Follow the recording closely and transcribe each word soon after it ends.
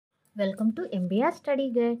Welcome to MBR study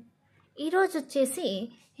guide. ఈరోజు వచ్చేసి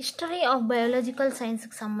history of biological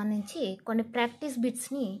సైన్స్కి సంబంధించి కొన్ని ప్రాక్టీస్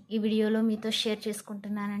బిట్స్ని ఈ వీడియోలో మీతో షేర్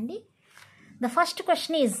చేసుకుంటున్నానండి. The first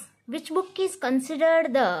question is which book is considered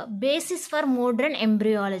the basis for modern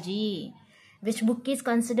embryology? Which book is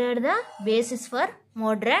considered the basis for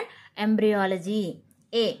modern embryology?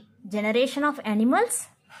 A. Generation of animals,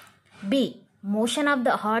 B. Motion of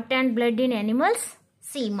the heart and blood in animals,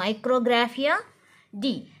 C. Micrographia, D.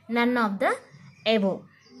 None of the above.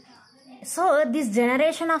 So this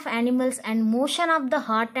generation of animals and motion of the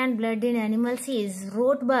heart and blood in animals is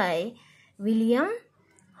wrote by William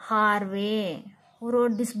Harvey. Who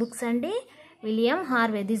wrote these books Andy? William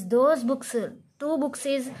Harvey. Those books, two books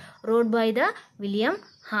is wrote by the William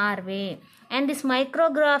Harvey. And this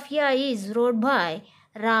Micrographia is wrote by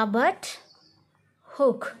Robert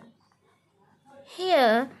Hooke.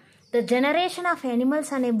 Here the generation of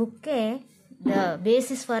animals ane book the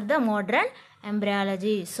basis for the modern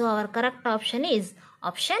embryology. So our correct option is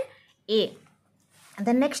option A.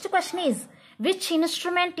 The next question is which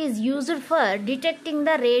instrument is used for detecting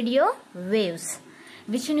the radio waves?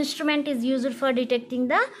 Which instrument is used for detecting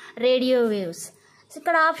the radio waves? So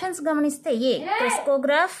ఇక్కడ options గమనిస్తే A.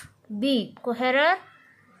 Crescograph, B. Coherer,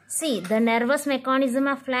 C. The nervous mechanism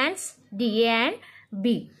of plants, D. A and B.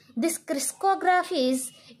 This crescograph is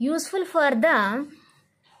useful for the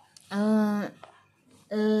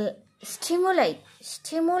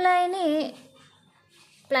స్టిములైని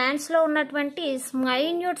ప్లాంట్స్లో ఉన్నటువంటి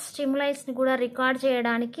minute స్టిములైస్ని కూడా record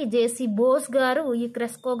చేయడానికి జేసీ బోస్ గారు ఈ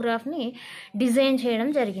క్రెస్కోగ్రాఫ్ని design చేయడం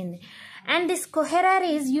జరిగింది. And this కొహెరర్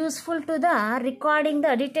is useful to the recording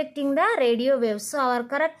the detecting the radio waves. So our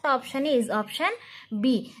correct option is option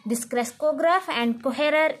B. This crescograph and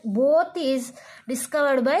కొహెరర్ both is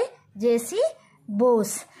discovered by JC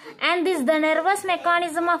Bose. And this the nervous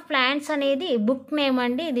mechanism of plants అనేది book name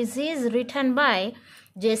అండి. This is written by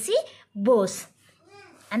JC Bose.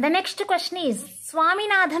 And the next question is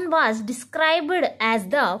Swaminathan was described as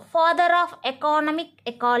the father of economic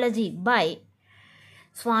ecology by.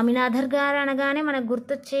 Swaminathan గారు అనగానే మనకు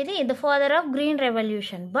గుర్తొచ్చేది the father of green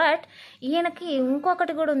revolution. But ఈయనకి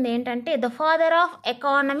ఇంకొకటి కూడా ఉంది, ఏంటంటే the father of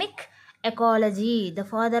economic ecology. The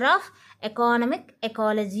father of economic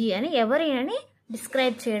ecology అని ఎవరినని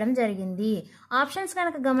డిస్క్రైబ్ చేయడం జరిగింది. ఆప్షన్స్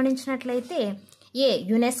కనుక గమనించినట్లయితే ఏ.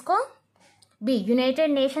 UNESCO, B.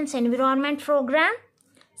 United nations environment programme,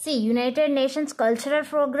 C. United nations cultural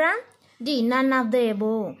programme, D. None of the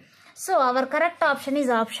above. So our correct option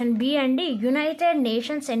is option B అండి. United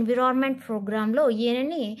nations environment ప్రోగ్రాంలో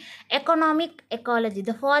ఈయనని economic ecology,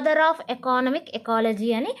 the father of economic ecology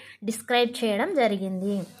అని describe చేయడం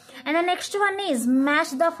జరిగింది. And the next one is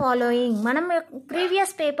match the following. మనం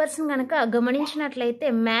previous పేపర్స్ని కనుక గమనించినట్లయితే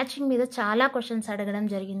matching మీద చాలా క్వశ్చన్స్ అడగడం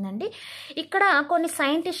జరిగిందండి. ఇక్కడ కొన్ని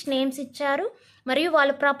సైంటిస్ట్ నేమ్స్ ఇచ్చారు మరియు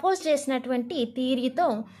వాళ్ళు ప్రపోజ్ చేసినటువంటి థియరీతో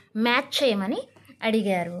మ్యాచ్ చేయమని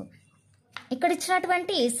అడిగారు. ఇక్కడ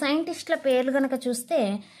ఇచ్చినటువంటి సైంటిస్టుల పేర్లు కనుక చూస్తే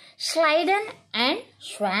స్లైడెన్ and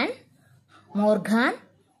Schwann, Morgan,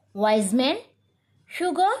 Y's Men,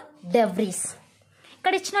 Hugo డెవ్రీస్.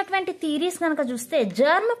 ఇక్కడ ఇచ్చినటువంటి థియరీస్ కనుక చూస్తే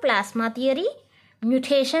germ plasma theory,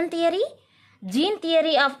 mutation theory, gene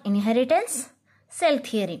theory of inheritance, cell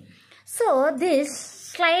theory. So this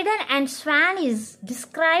స్లైడెన్ and Schwann is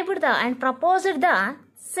described the and proposed the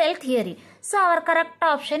cell theory. So our correct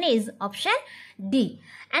option is option D.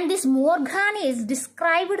 And this Morgan is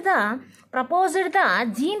described the proposed the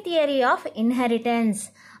gene theory of inheritance.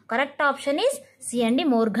 Correct option is C and D.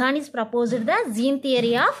 Morgan is proposed the gene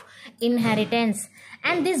theory of inheritance.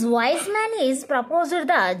 And this Weizmann is proposed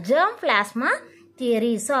the germ plasma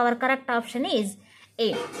theory. So our correct option is A.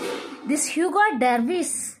 This Hugo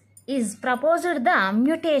Dervis is proposed the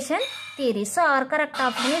mutation theory. So our correct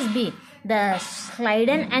option is B. The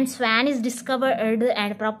Sliden and Swan is discovered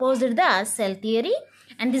and proposed the cell theory.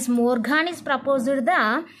 And this Morgan is proposed the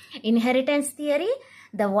inheritance theory.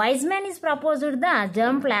 The Weizmann is proposed the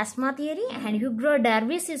germ plasma theory. And Hugo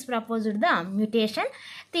Dervis is proposed the mutation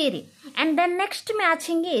theory. And the next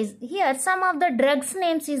matching is here some of the drugs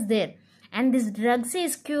names is there. And this drugs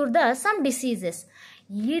is cure the some diseases.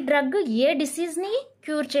 ఈ drug ఏ డిసీజ్ని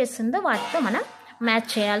cure చేస్తుందో వాటితో మనం match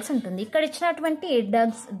చేయాల్సి ఉంటుంది. ఇక్కడ ఇచ్చినటువంటి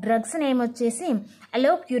drugs name వచ్చేసి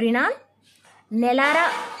అలోప్యూరినాల్,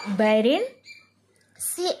 నెలారాబైరిన్,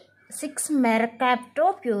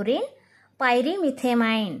 6-mercaptopurine,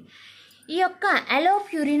 pyrimethamine. ఈ యొక్క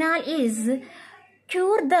అలోప్యూరినాల్ is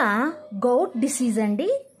cure the govt disease అండి.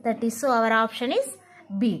 That is so our option is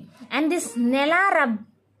B. And this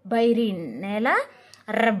నెలారాబైరిన్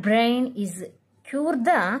is cure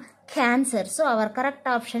the cancer. So our correct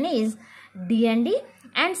option is D అండి.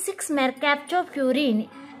 And 6-mercaptopurine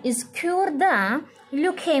is cure the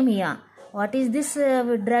leukemia. What is this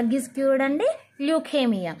drug is cured and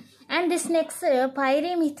leukemia. And this next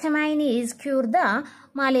pyrimethamine is cure the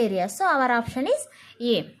malaria. So our option is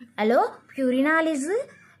A. Allopurinol is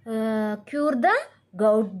cure the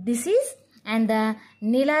gout disease, and the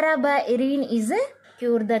nilarabirin is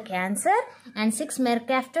cure the cancer, and 6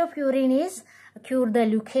 mercaptopurine is cure the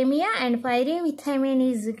leukemia, and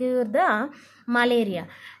pyrimethamine is cure the malaria.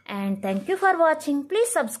 And thank you for watching. Please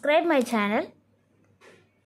subscribe my channel.